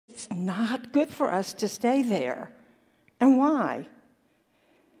it's not good for us to stay there. And why?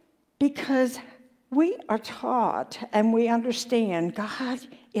 Because we are taught and we understand God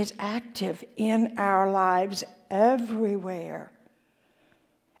is active in our lives everywhere.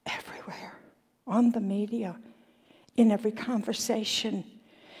 Everywhere. On the media, in every conversation,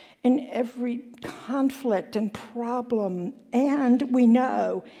 in every conflict and problem. And we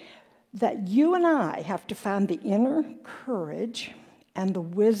know that you and I have to find the inner courage and the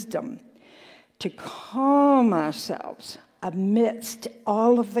wisdom to calm ourselves amidst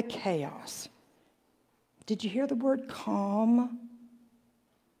all of the chaos. Did you hear the word calm?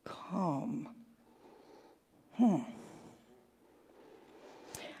 Calm. I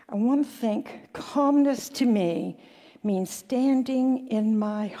want to think calmness to me means standing in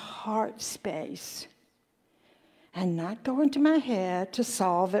my heart space and not go into my head to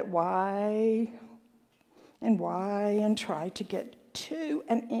solve it why and try to get to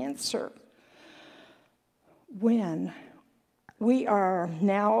an answer. When we are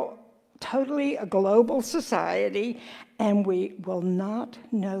now totally a global society and we will not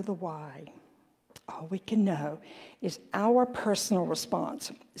know the why. All we can know is our personal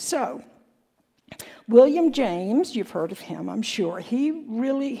response. So, William James, you've heard of him, I'm sure. He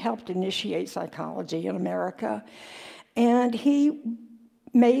really helped initiate psychology in America. And he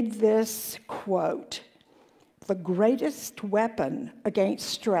made this quote, "The greatest weapon against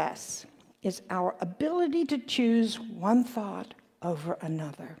stress is our ability to choose one thought over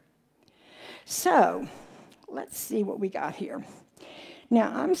another." So, let's see what we got here. Now,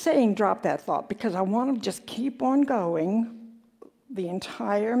 I'm saying drop that thought because I want to just keep on going the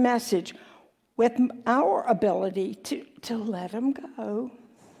entire message with our ability to let them go.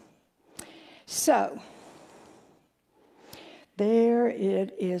 So, there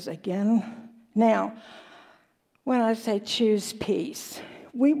it is again. Now, when I say choose peace,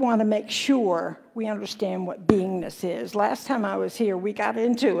 we want to make sure we understand what beingness is. Last time I was here, we got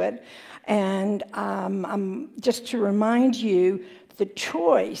into it, and just to remind you, the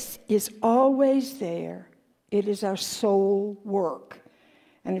choice is always there. It is our soul work.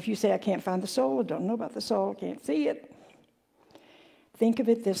 And if you say, I can't find the soul, I don't know about the soul, I can't see it, think of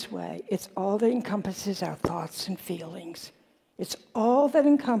it this way. It's all that encompasses our thoughts and feelings. It's all that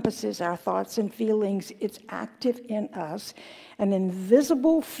encompasses our thoughts and feelings. It's active in us, an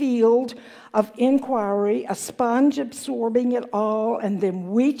invisible field of inquiry, a sponge absorbing it all, and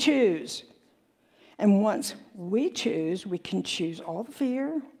then we choose. And once we choose, we can choose all the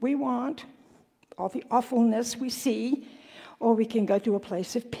fear we want, all the awfulness we see, or we can go to a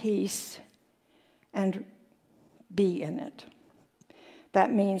place of peace and be in it.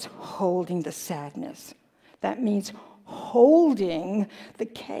 That means holding the sadness. That means holding the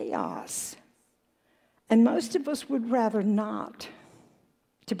chaos. And most of us would rather not,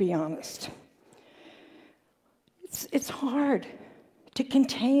 to be honest. It's hard to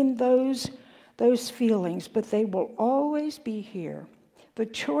contain those feelings, but they will always be here. The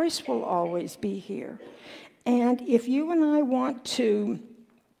choice will always be here. And if you and I want to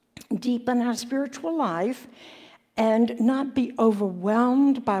deepen our spiritual life and not be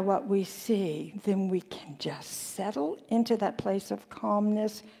overwhelmed by what we see, then we can just settle into that place of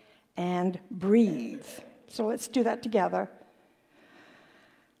calmness and breathe. So let's do that together.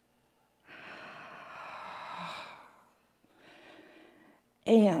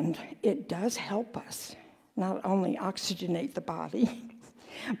 And it does help us not only oxygenate the body,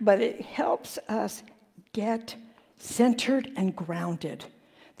 but it helps us get centered and grounded.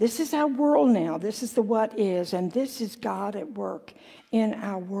 This is our world now. This is the what is, and this is God at work in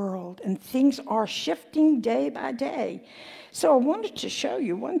our world. And things are shifting day by day. So I wanted to show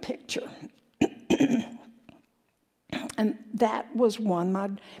you one picture. And that was one,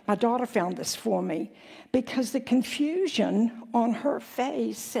 my daughter found this for me, because the confusion on her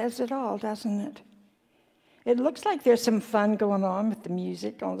face says it all, doesn't it? It looks like there's some fun going on with the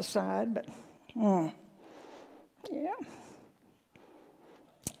music on the side, but yeah.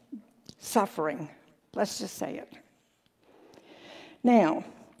 Suffering, let's just say it. Now,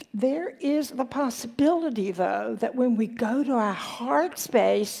 there is the possibility, though, that when we go to our heart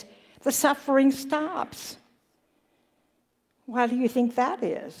space, the suffering stops. Why do you think that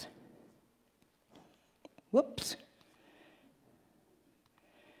is? Whoops.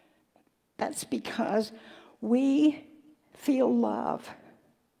 That's because we feel love,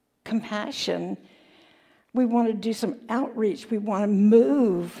 compassion. We want to do some outreach. We want to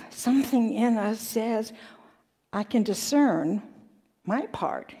move. Something in us says, I can discern my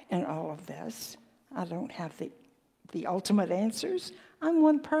part in all of this. I don't have the ultimate answers. I'm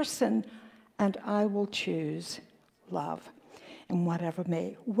one person, and I will choose love. in whatever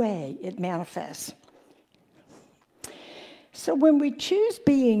way it manifests. So when we choose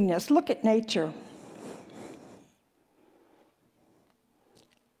beingness, look at nature.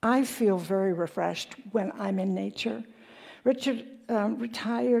 I feel very refreshed when I'm in nature. Richard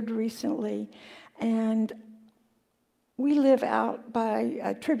retired recently, and we live out by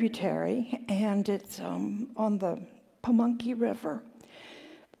a tributary, and it's on the Pamunkey River.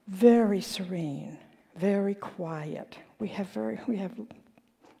 Very serene, very quiet. We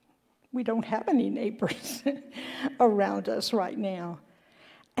don't have any neighbors around us right now.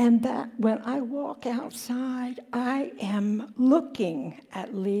 And that when I walk outside, I am looking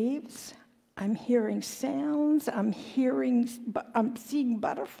at leaves, I'm hearing sounds, I'm seeing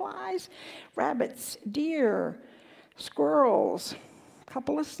butterflies, rabbits, deer, squirrels, a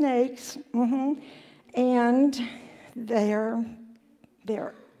couple of snakes, and they're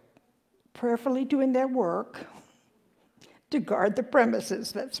prayerfully doing their work to guard the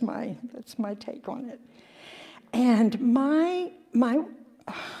premises. That's my take on it. And my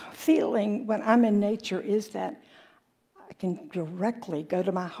feeling when I'm in nature is that I can directly go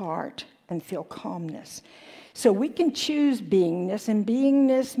to my heart and feel calmness. So we can choose beingness, and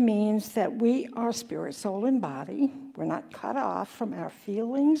beingness means that we are spirit, soul, and body. We're not cut off from our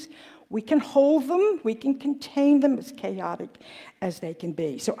feelings. We can hold them, we can contain them, as chaotic as they can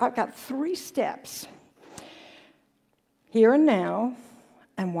be. So I've got 3 steps. Here and now,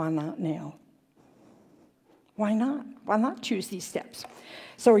 and why not now? Why not? Why not choose these steps?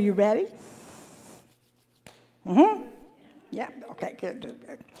 So are you ready? Yeah, okay, good.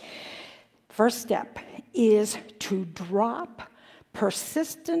 First step is to drop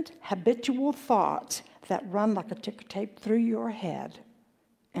persistent, habitual thoughts that run like a ticker tape through your head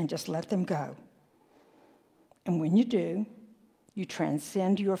and just let them go. And when you do, you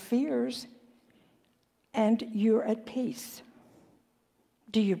transcend your fears and you're at peace.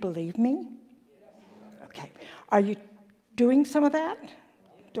 Do you believe me? Okay. Are you doing some of that?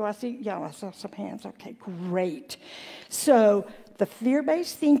 Do I see? Yeah, I saw some hands. Okay, great. So the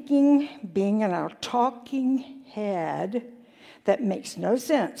fear-based thinking, being in our talking head that makes no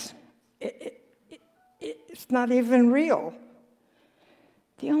sense. It's not even real.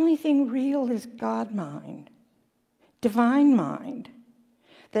 The only thing real is God mind, divine mind,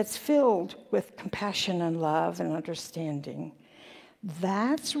 that's filled with compassion and love and understanding.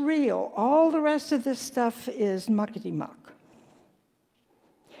 That's real. All the rest of this stuff is muckety-muck.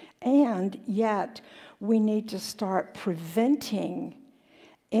 And yet, we need to start preventing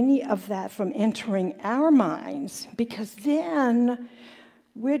any of that from entering our minds, because then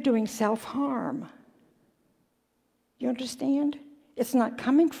we're doing self-harm. You understand? It's not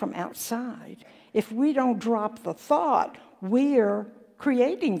coming from outside. If we don't drop the thought, we're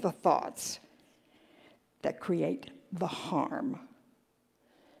creating the thoughts that create the harm.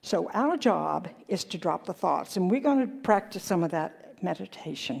 So our job is to drop the thoughts, and we're going to practice some of that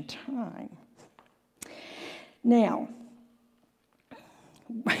meditation time. Now,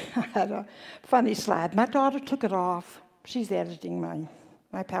 I had a funny slide. My daughter took it off. She's editing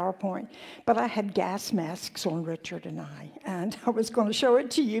my PowerPoint. But I had gas masks on Richard and I was going to show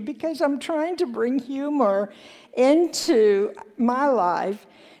it to you because I'm trying to bring humor into my life,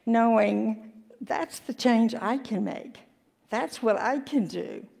 knowing that's the change I can make. That's what I can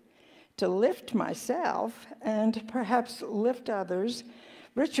do to lift myself and perhaps lift others.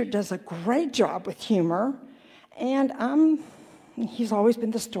 Richard does a great job with humor, and he's always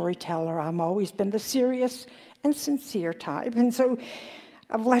been the storyteller. I've always been the serious and sincere type, and so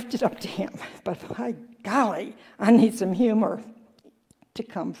I've left it up to him. But by golly, I need some humor to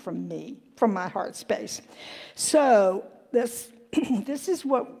come from me, from my heart space. So this is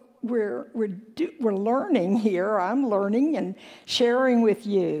what we're learning here. I'm learning and sharing with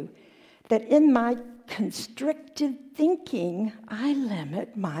you that in my constricted thinking, I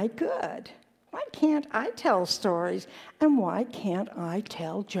limit my good. Why can't I tell stories, and why can't I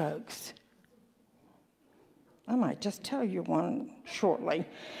tell jokes? I might just tell you one shortly.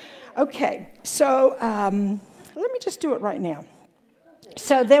 Okay, so let me just do it right now.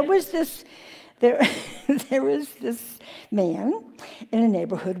 So there was this man in a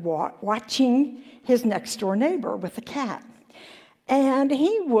neighborhood watching his next door neighbor with a cat. And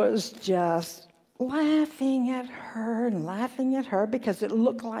he was just laughing at her because it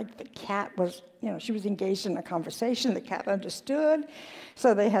looked like the cat was, she was engaged in a conversation. The cat understood.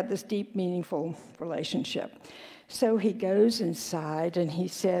 So they had this deep, meaningful relationship. So he goes inside and he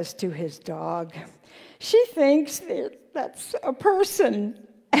says to his dog, "She thinks that's a person."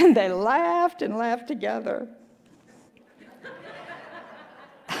 And they laughed and laughed together.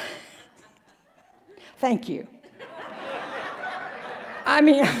 Thank you. I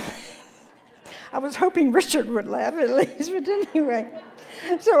mean, I was hoping Richard would laugh at least, but anyway.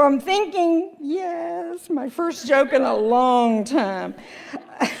 So I'm thinking, yes, my first joke in a long time.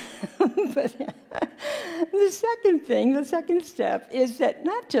 But the second step is that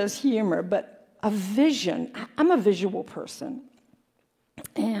not just humor, but a vision. I'm a visual person.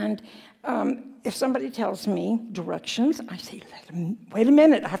 And if somebody tells me directions, I say, wait a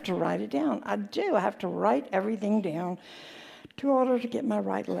minute, I have to write it down. I do. I have to write everything down in order to get my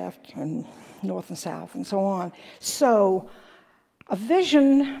right, left, and north and south, and so on. So a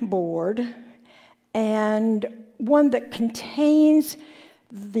vision board, and one that contains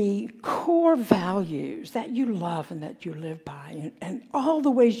the core values that you love and that you live by, and all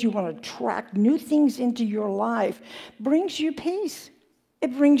the ways you want to attract new things into your life, brings you peace.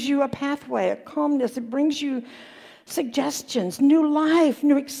 It brings you a pathway, a calmness. It brings you suggestions, new life,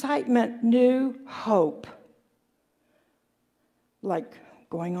 new excitement, new hope. Like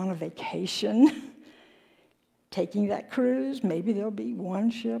going on a vacation, taking that cruise. Maybe there'll be one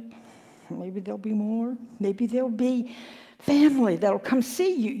ship. Maybe there'll be more. Maybe there'll be family that'll come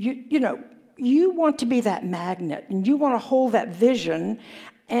see you. You want to be that magnet, and you want to hold that vision,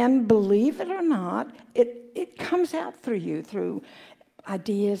 and believe it or not, it comes out through you, through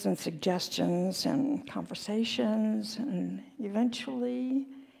ideas and suggestions and conversations, and eventually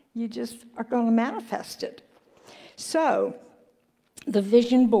you just are going to manifest it. So the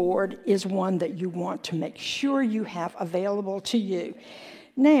vision board is one that you want to make sure you have available to you.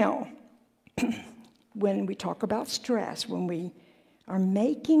 Now, when we talk about stress, when we are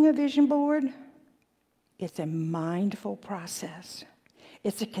making a vision board, it's a mindful process.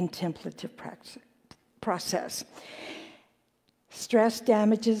 It's a contemplative process. Stress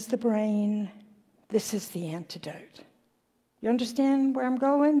damages the brain. This is the antidote. You understand where I'm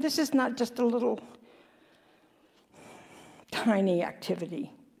going? This is not just a little tiny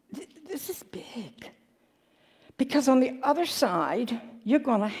activity. This is big. Because on the other side, you're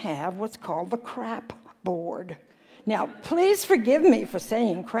going to have what's called the crap board. Now, please forgive me for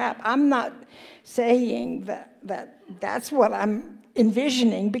saying crap. I'm not saying that's what I'm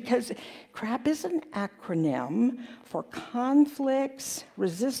envisioning, because CRAP is an acronym for conflicts,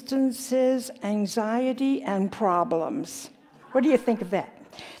 resistances, anxiety, and problems. What do you think of that?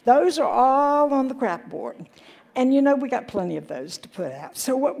 Those are all on the CRAP board. And we got plenty of those to put out.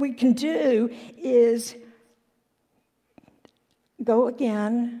 So what we can do is go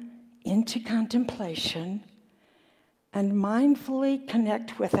again into contemplation and mindfully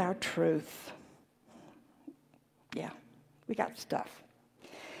connect with our truth. Yeah, we got stuff.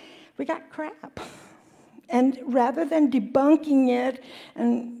 We got crap. And rather than debunking it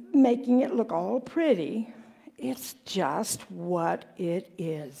and making it look all pretty, it's just what it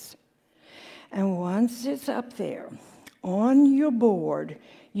is. And once it's up there on your board,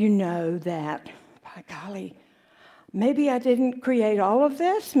 you know that, by golly, maybe I didn't create all of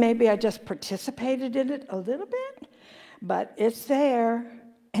this. Maybe I just participated in it a little bit, but it's there.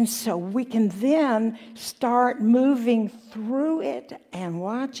 And so we can then start moving through it and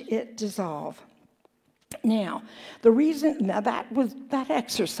watch it dissolve. Now, that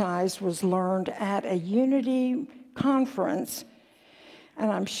exercise was learned at a Unity conference, and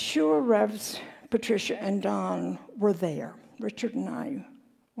I'm sure Revs Patricia and Don were there. Richard and I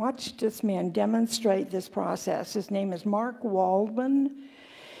watched this man demonstrate this process. His name is Mark Waldman,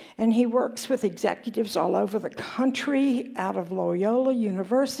 and he works with executives all over the country out of Loyola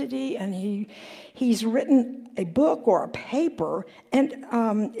University, and he's written a book or a paper, and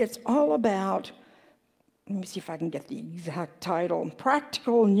it's all about, let me see if I can get the exact title,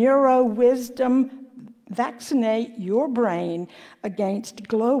 Practical Neuro-Wisdom, Vaccinate Your Brain Against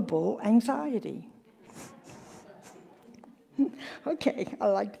Global Anxiety. Okay, I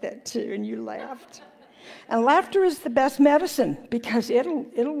liked that too, and you laughed. And laughter is the best medicine, because it'll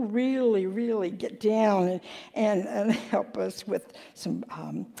really, really get down and help us with some,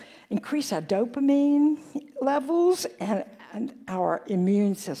 increase our dopamine levels and our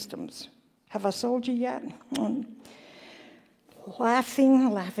immune systems. Have I sold you yet?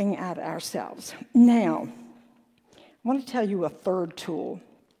 Laughing at ourselves. Now, I want to tell you a third tool.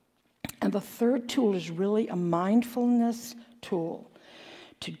 And the third tool is really a mindfulness tool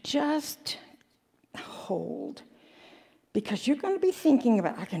to just hold. Because you're going to be thinking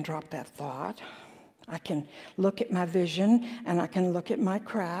about, I can drop that thought. I can look at my vision, and I can look at my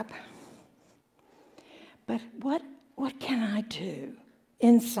crap. But what can I do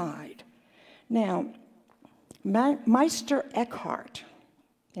inside? Now, Meister Eckhart,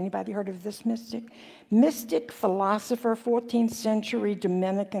 anybody heard of this mystic? Mystic, philosopher, 14th century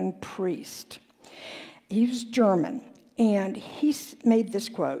Dominican priest. He was German, And he made this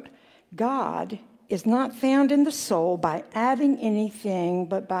quote, God is not found in the soul by adding anything,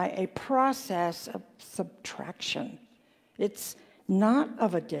 but by a process of subtraction. It's not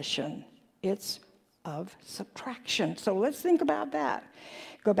of addition, it's of subtraction. So let's think about that.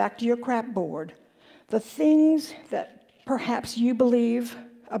 Go back to your crap board. The things that perhaps you believe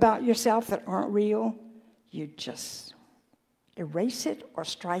about yourself that aren't real, you just erase it or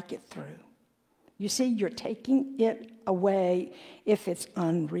strike it through. You see, you're taking it away if it's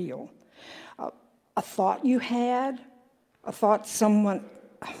unreal. A thought you had, a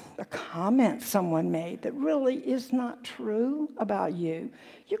comment someone made that really is not true about you,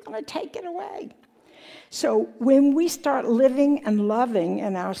 you're going to take it away. So when we start living and loving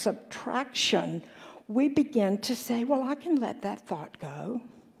in our subtraction, we begin to say, well, I can let that thought go.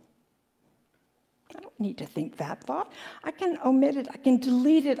 I don't need to think that thought. I can omit it. I can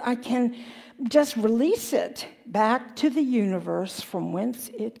delete it. I can just release it back to the universe from whence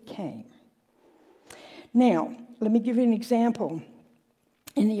it came. Now, let me give you an example.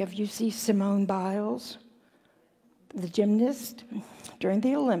 Any of you see Simone Biles, the gymnast? During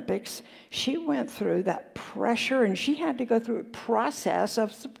the Olympics, she went through that pressure, and she had to go through a process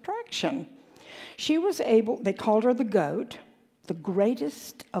of subtraction. She was able, they called her the GOAT, the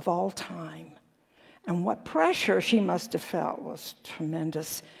greatest of all time. And what pressure she must have felt was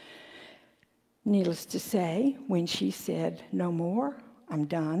tremendous. Needless to say, when she said, no more, I'm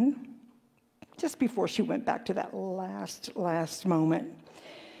done, just before she went back to that last moment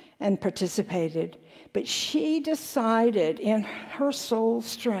and participated. But she decided in her soul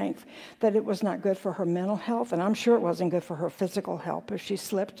strength that it was not good for her mental health, and I'm sure it wasn't good for her physical health if she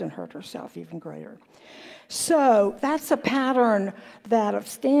slipped and hurt herself even greater. So that's a pattern that of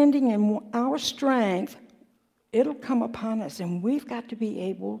standing in our strength, it'll come upon us, and we've got to be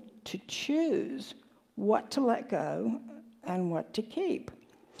able to choose what to let go and what to keep.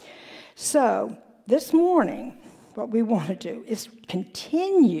 So this morning, what we want to do is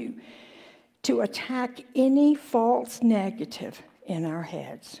continue to attack any false negative in our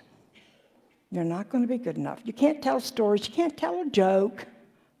heads. You're not going to be good enough. You can't tell stories. You can't tell a joke.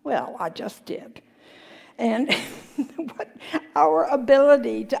 Well, I just did. And our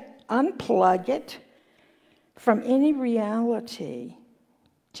ability to unplug it from any reality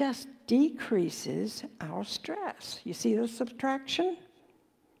just decreases our stress. You see the subtraction?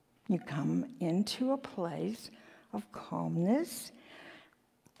 You come into a place of calmness,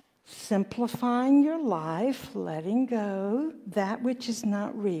 simplifying your life, letting go that which is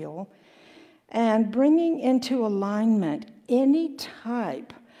not real, and bringing into alignment any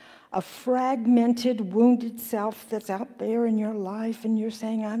type of fragmented, wounded self that's out there in your life, and you're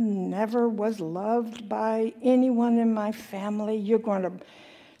saying, I never was loved by anyone in my family. You're going to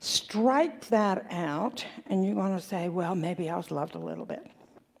strike that out, and you're going to say, well, maybe I was loved a little bit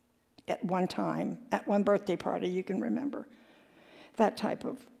at one time, at one birthday party you can remember. That type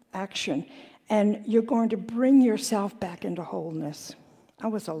of action. And you're going to bring yourself back into wholeness. I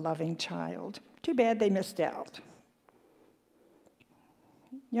was a loving child. Too bad they missed out.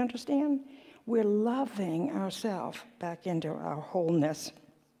 You understand? We're loving ourselves back into our wholeness.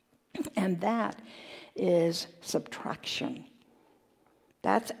 And that is subtraction.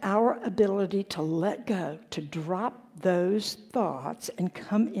 That's our ability to let go, to drop those thoughts and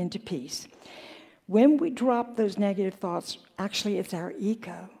come into peace. When we drop those negative thoughts, actually it's our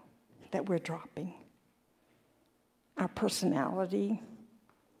ego that we're dropping. Our personality,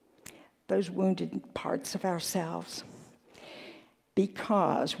 those wounded parts of ourselves.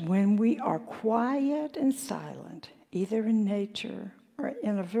 Because when we are quiet and silent, either in nature or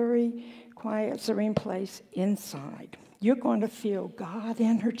in a very quiet, serene place inside, you're going to feel God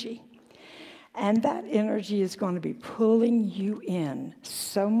energy. And that energy is going to be pulling you in,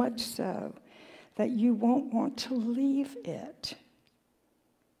 so much so that you won't want to leave it.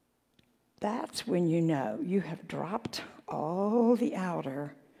 That's when you know you have dropped all the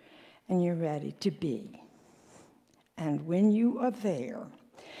outer and you're ready to be. And when you are there,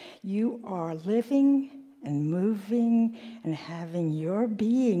 you are living and moving and having your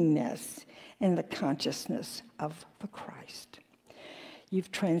beingness in the consciousness of the Christ.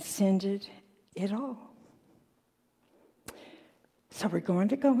 You've transcended it all. So we're going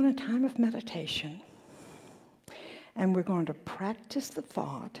to go in a time of meditation, and we're going to practice the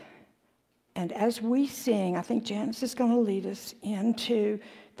thought. And as we sing, I think Janice is going to lead us into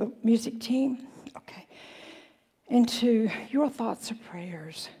the music team. Okay. Into your thoughts or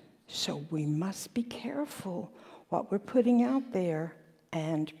prayers. So we must be careful what we're putting out there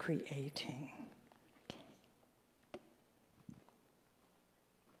and creating.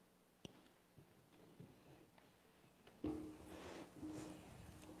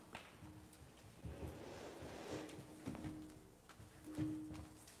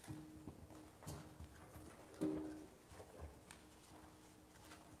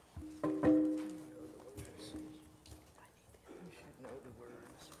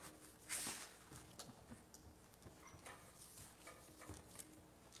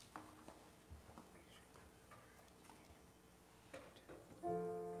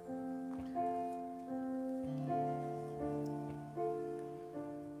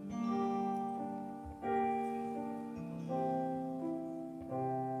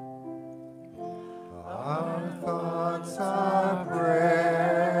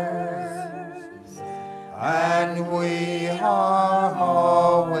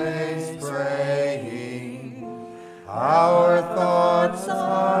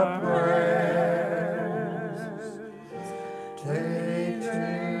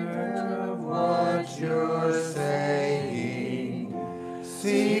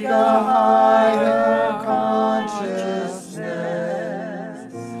 seek a higher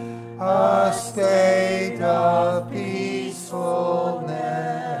consciousness, a state of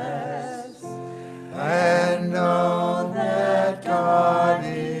peacefulness, and know that God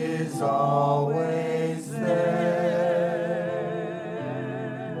is always there.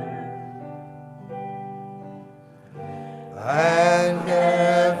 And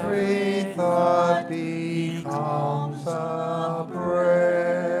every thought becomes a prayer.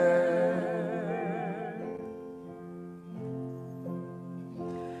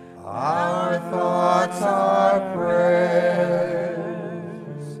 Our thoughts are prayers,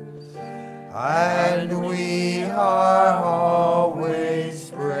 and we are always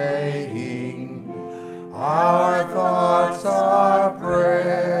praying. Our thoughts are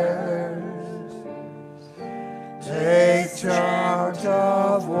prayers. Take charge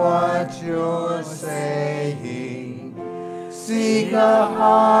of what you're saying. Seek a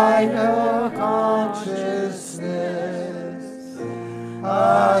higher consciousness,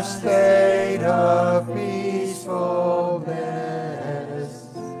 a state of peacefulness,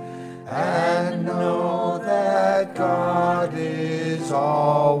 and know that God is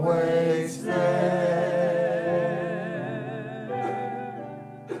always there.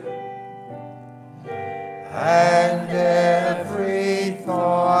 And every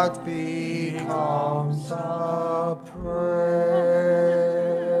thought becomes a prayer.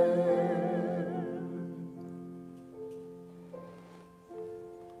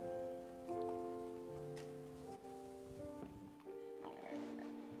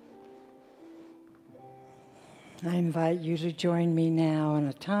 I invite you to join me now in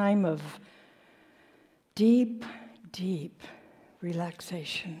a time of deep, deep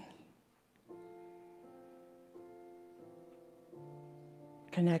relaxation.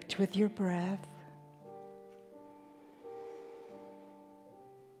 Connect with your breath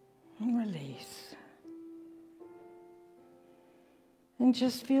and release. And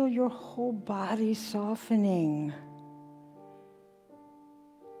just feel your whole body softening.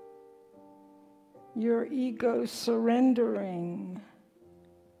 Your ego surrendering.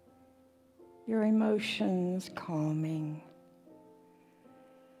 Your emotions calming.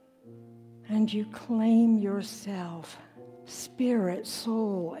 And you claim yourself, spirit,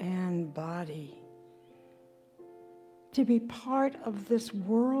 soul, and body, to be part of this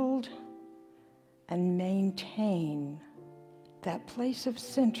world and maintain that place of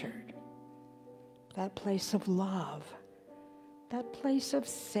centered, that place of love, that place of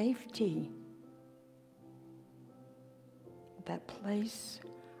safety, that place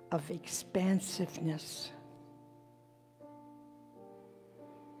of expansiveness.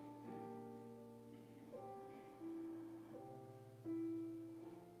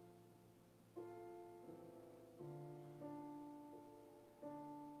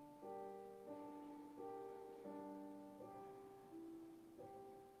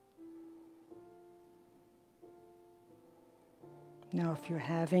 Now, if you're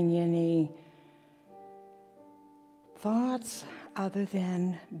having any thoughts other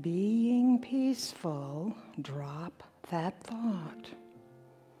than being peaceful, drop that thought.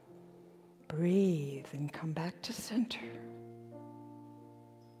 Breathe and come back to center.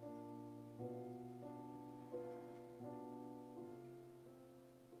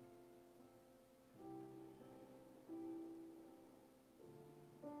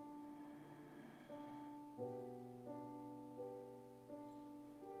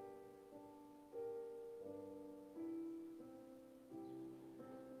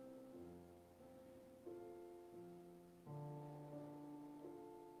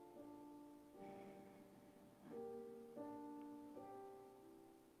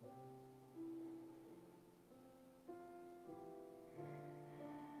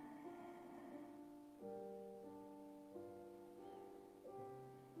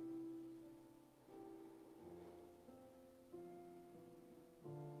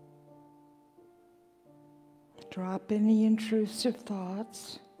 Drop any intrusive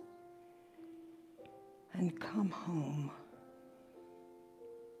thoughts and come home.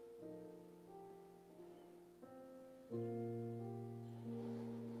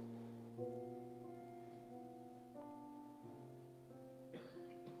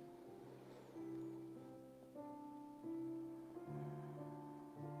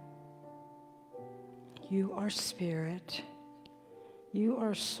 You are spirit, you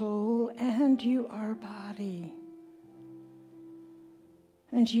are soul, and you are body.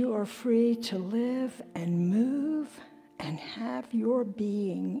 And you are free to live and move and have your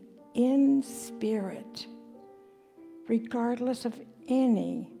being in spirit, regardless of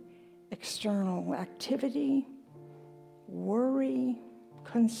any external activity, worry,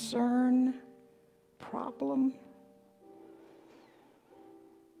 concern, problem,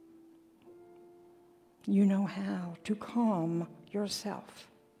 you know how to calm yourself,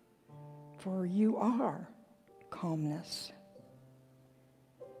 for you are calmness.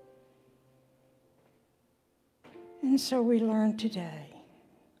 And so we learn today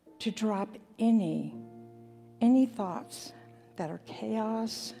to drop any thoughts that are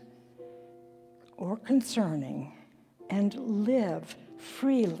chaos or concerning and live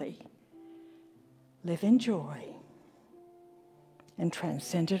freely, live in joy, and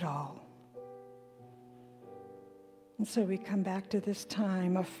transcend it all. And so we come back to this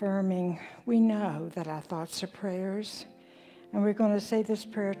time affirming we know that our thoughts are prayers, and we're going to say this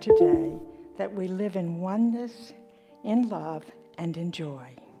prayer today, that we live in oneness, in love, and in joy.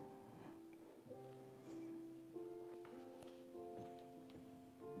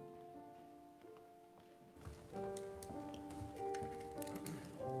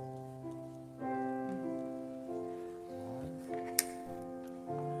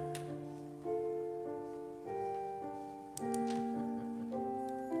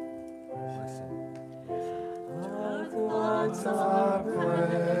 Our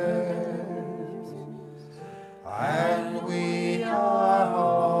prayers, and we are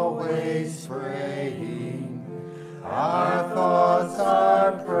always praying. Our thoughts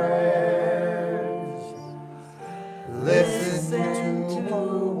are prayers. Listen to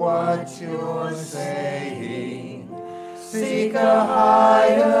what you're saying. Seek a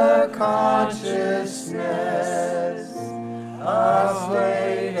higher consciousness, a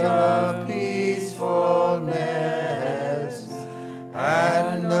state of peacefulness,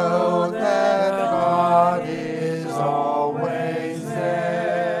 and know that God is always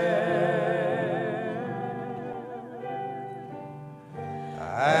there.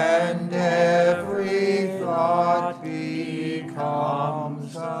 And every thought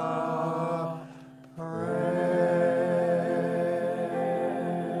becomes a prayer.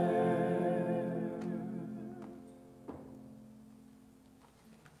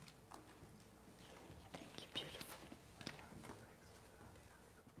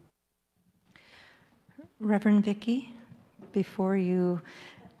 Reverend Vicki, before you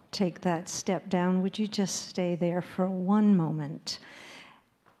take that step down, would you just stay there for one moment?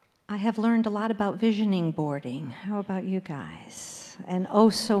 I have learned a lot about visioning boarding. How about you guys? And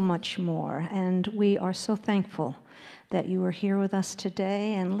oh, so much more. And we are so thankful that you are here with us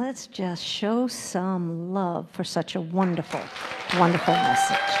today. And let's just show some love for such a wonderful, wonderful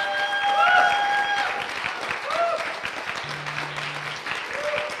message.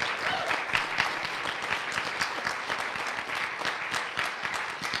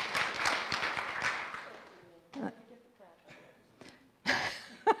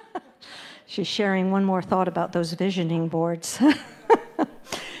 She's sharing one more thought about those visioning boards.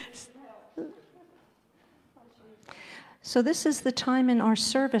 So this is the time in our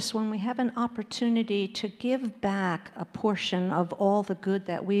service when we have an opportunity to give back a portion of all the good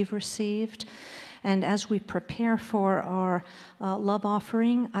that we've received. And as we prepare for our love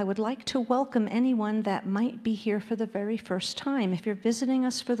offering, I would like to welcome anyone that might be here for the very first time. If you're visiting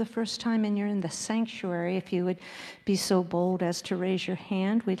us for the first time and you're in the sanctuary, if you would be so bold as to raise your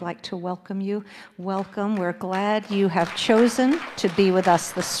hand, we'd like to welcome you. Welcome. We're glad you have chosen to be with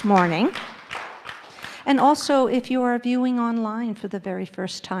us this morning. And also, if you are viewing online for the very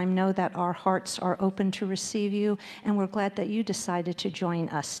first time, know that our hearts are open to receive you, and we're glad that you decided to join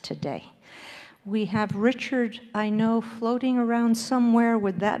us today. We have Richard, I know, floating around somewhere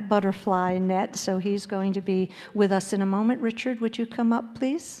with that butterfly net, so he's going to be with us in a moment. Richard, would you come up,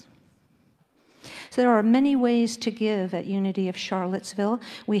 please? So there are many ways to give at Unity of Charlottesville.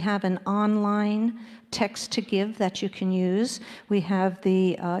 We have an online text to give that you can use. We have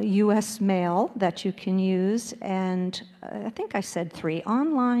the U.S. mail that you can use, and I think I said 3,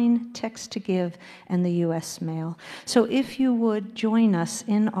 online, text to give, and the U.S. mail. So if you would join us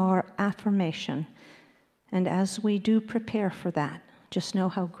in our affirmation, and as we do prepare for that, just know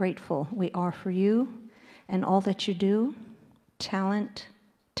how grateful we are for you and all that you do, talent,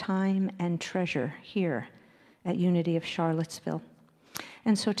 time, and treasure here at Unity of Charlottesville.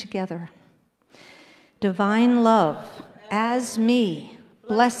 And so together, divine love, as me,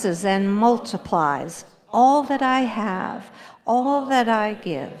 blesses and multiplies all that I have, all that I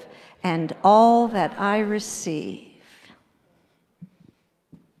give, and all that I receive.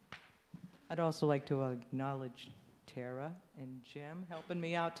 I'd also like to acknowledge Tara and Jim helping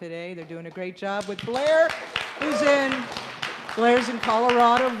me out today. They're doing a great job with Blair, Blair's in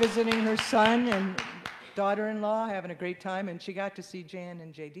Colorado visiting her son and daughter-in-law, having a great time, and she got to see Jan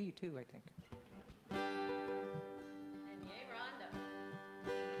and JD too, I think.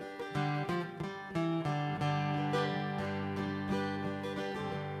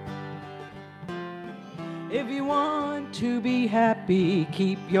 If you want to be happy,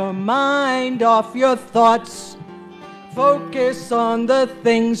 keep your mind off your thoughts. Focus on the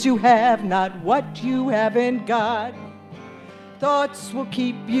things you have, not what you haven't got. Thoughts will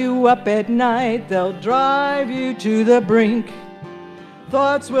keep you up at night, they'll drive you to the brink.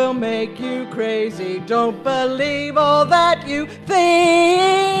 Thoughts will make you crazy, don't believe all that you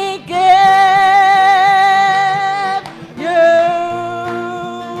think. If you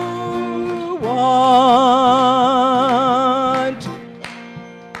want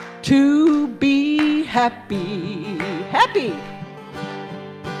to be happy, happy.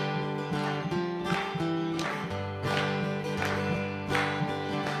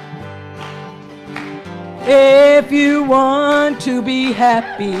 If you want to be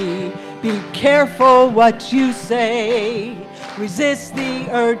happy, be careful what you say. Resist the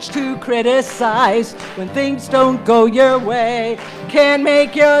urge to criticize when things don't go your way. Can't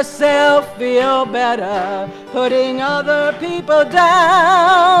make yourself feel better putting other people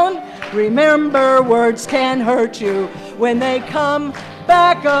down. Remember, words can hurt you when they come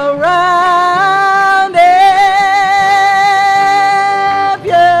back around. If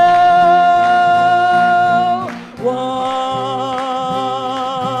you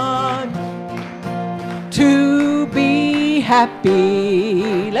want to be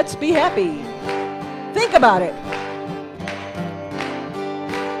happy, let's be happy. Think about it.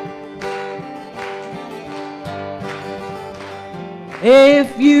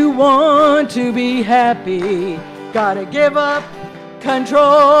 If you want to be happy, gotta give up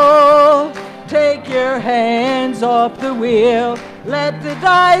control. Take your hands off the wheel, let the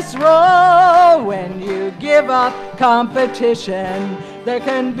dice roll. When you give up competition, there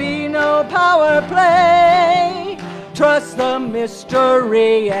can be no power play. Trust the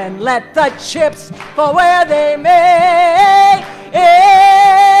mystery and let the chips fall where they may. If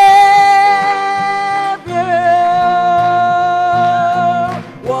you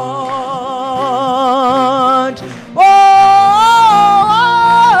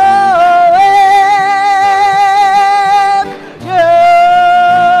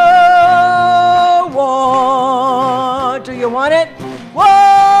want, do you want it?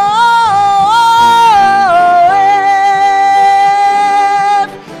 If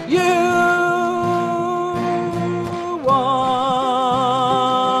you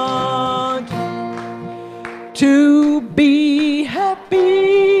want to be happy.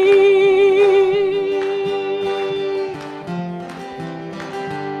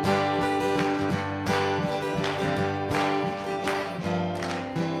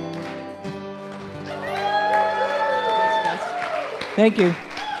 Thank you.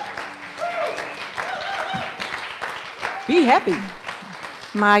 Be happy.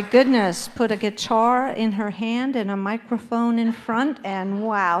 My goodness, put a guitar in her hand and a microphone in front, and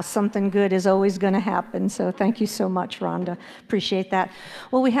wow, something good is always going to happen. So thank you so much, Rhonda. Appreciate that.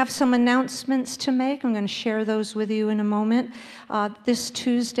 Well, we have some announcements to make. I'm going to share those with you in a moment. This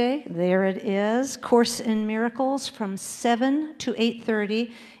Tuesday, there it is, Course in Miracles from 7 to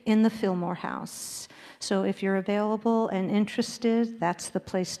 8:30 in the Fillmore House. So if you're available and interested, that's the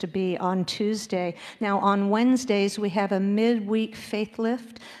place to be on Tuesday. Now, on Wednesdays, we have a midweek faith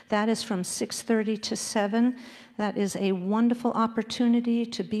lift. That is from 6:30 to 7. That is a wonderful opportunity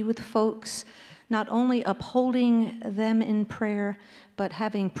to be with folks, not only upholding them in prayer, but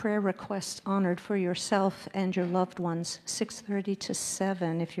having prayer requests honored for yourself and your loved ones, 6:30 to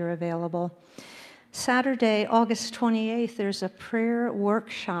 7 if you're available. Saturday, August 28th, there's a prayer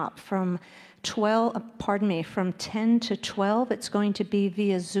workshop from 10 to 12. It's going to be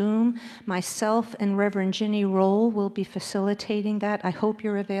via Zoom. Myself and Reverend Ginny Roll will be facilitating that. I hope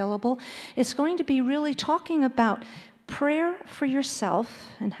you're available. It's going to be really talking about prayer for yourself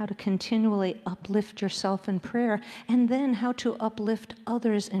and how to continually uplift yourself in prayer, and then how to uplift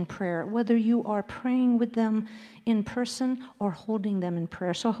others in prayer, whether you are praying with them in person or holding them in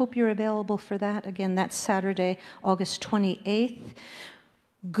prayer. So I hope you're available for that. Again, that's Saturday, August 28th.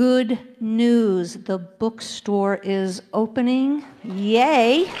 Good news, the bookstore is opening.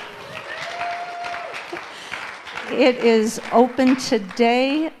 Yay! It is open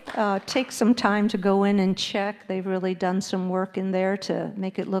today. Take some time to go in and check. They've really done some work in there to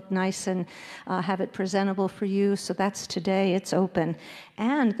make it look nice and have it presentable for you. So that's today, it's open.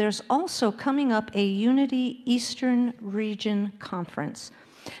 And there's also coming up a Unity Eastern Region Conference.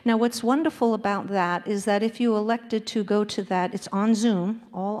 Now, what's wonderful about that is that if you elected to go to that, it's on Zoom,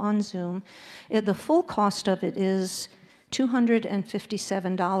 all on Zoom. The full cost of it is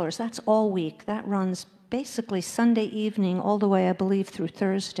 $257. That's all week. That runs basically Sunday evening all the way, I believe, through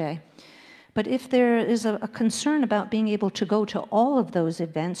Thursday. But if there is a concern about being able to go to all of those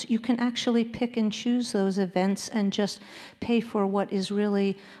events, you can actually pick and choose those events and just pay for what is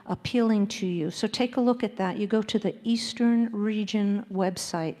really appealing to you. So take a look at that. You go to the Eastern Region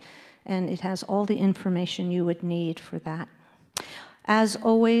website, and it has all the information you would need for that. As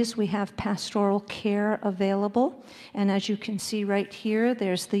always, we have pastoral care available, and as you can see right here,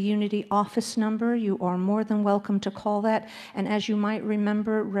 there's the Unity office number. You are more than welcome to call that, and as you might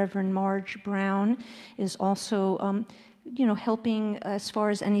remember, Reverend Marge Brown is also helping as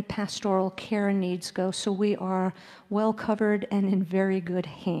far as any pastoral care needs go, so we are well covered and in very good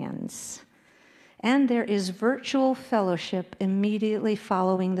hands. And there is virtual fellowship immediately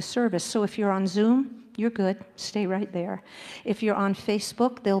following the service, so if you're on Zoom, you're good. Stay right there. If you're on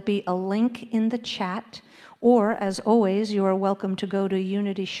Facebook, there'll be a link in the chat. Or, as always, you are welcome to go to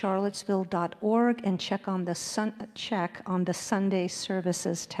unitycharlottesville.org and check on the Sunday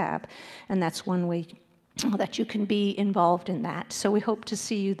Services tab. And that's one way that you can be involved in that. So we hope to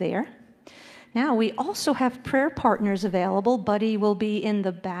see you there. Now, we also have prayer partners available. Buddy will be in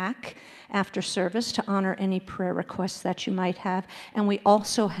the back after service to honor any prayer requests that you might have. And we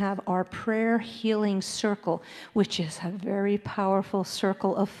also have our prayer healing circle, which is a very powerful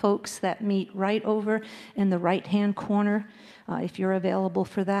circle of folks that meet right over in the right-hand corner. If you're available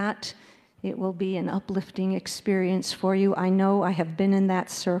for that, it will be an uplifting experience for you. I know I have been in that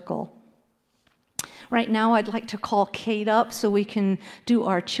circle. Right now, I'd like to call Kate up so we can do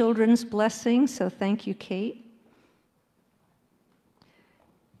our children's blessing. So thank you, Kate.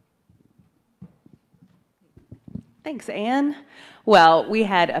 Thanks, Anne. Well, we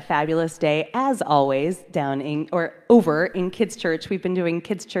had a fabulous day, as always, over in Kids Church. We've been doing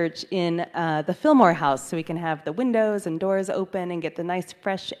Kids Church in the Fillmore House, so we can have the windows and doors open and get the nice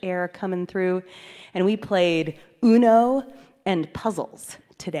fresh air coming through. And we played Uno and puzzles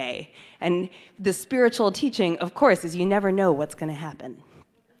today. And the spiritual teaching, of course, is you never know what's going to happen.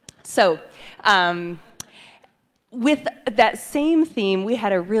 So, with that same theme, we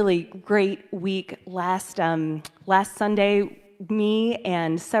had a really great week last Sunday. Me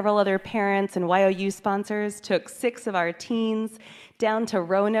and several other parents and YOU sponsors took 6 of our teens down to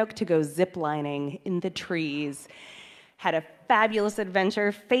Roanoke to go ziplining in the trees. Had a fabulous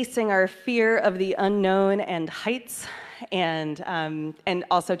adventure facing our fear of the unknown and heights, and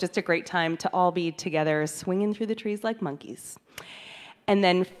also just a great time to all be together swinging through the trees like monkeys. And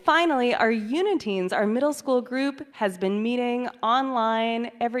then finally, our Uniteens, our middle school group, has been meeting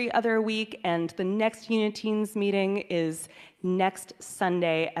online every other week, and the next Uniteens meeting is next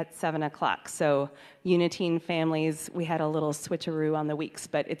Sunday at 7 o'clock. So Uniteen families, we had a little switcheroo on the weeks,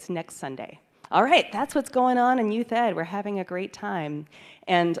 but it's next Sunday. All right, that's what's going on in Youth Ed. We're having a great time.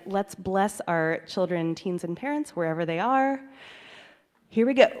 And let's bless our children, teens, and parents wherever they are. Here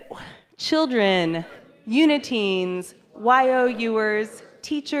we go. Children, Uniteens, YOUers,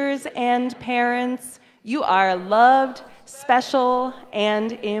 teachers, and parents, you are loved, special,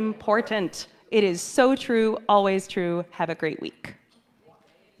 and important. It is so true, always true. Have a great week.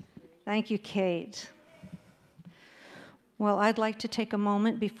 Thank you, Kate. Well, I'd like to take a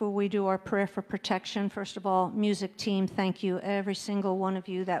moment before we do our prayer for protection. First of all, music team, thank you, every single one of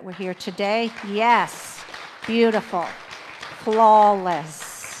you that were here today. Yes, beautiful,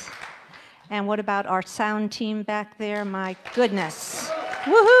 flawless. And what about our sound team back there? My goodness.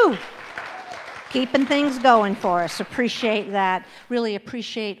 Woohoo! Keeping things going for us. Appreciate that. Really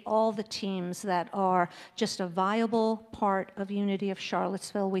appreciate all the teams that are just a viable part of Unity of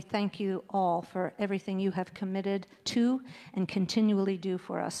Charlottesville. We thank you all for everything you have committed to and continually do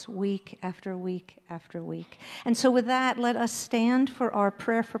for us week after week after week. And so with that, let us stand for our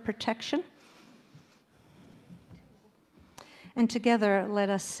prayer for protection. And together, let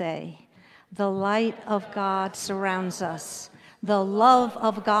us say, the light of God surrounds us. The love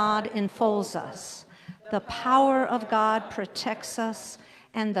of God enfolds us. The power of God protects us,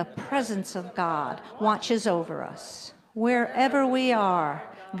 and the presence of God watches over us. Wherever we are,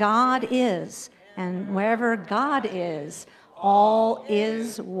 God is, and wherever God is, all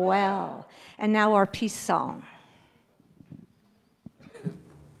is well. And now our peace song.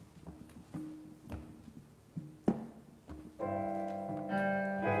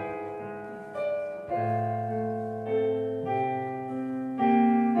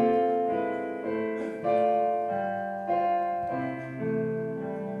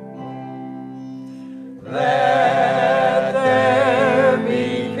 Let there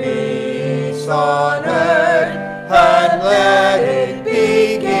be peace on earth, and let it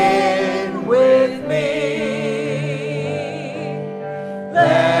begin with me.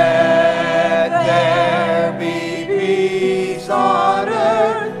 Let there be peace on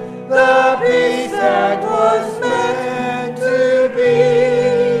earth, the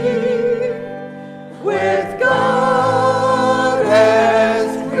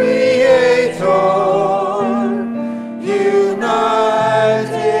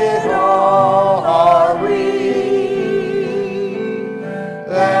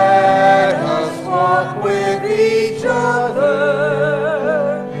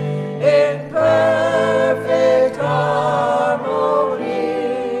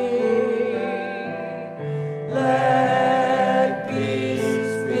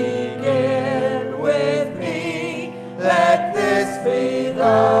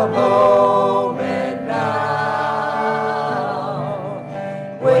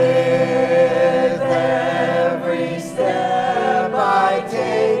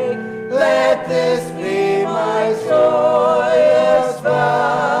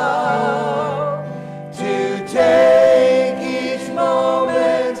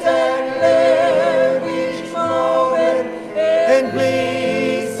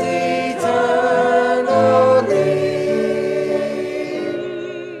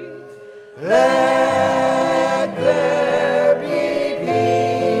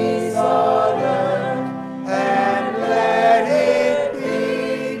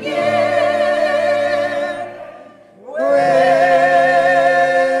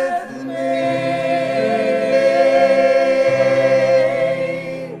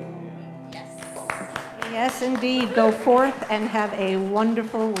Yes, indeed. Go forth and have a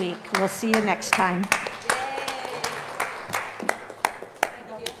wonderful week. We'll see you next time.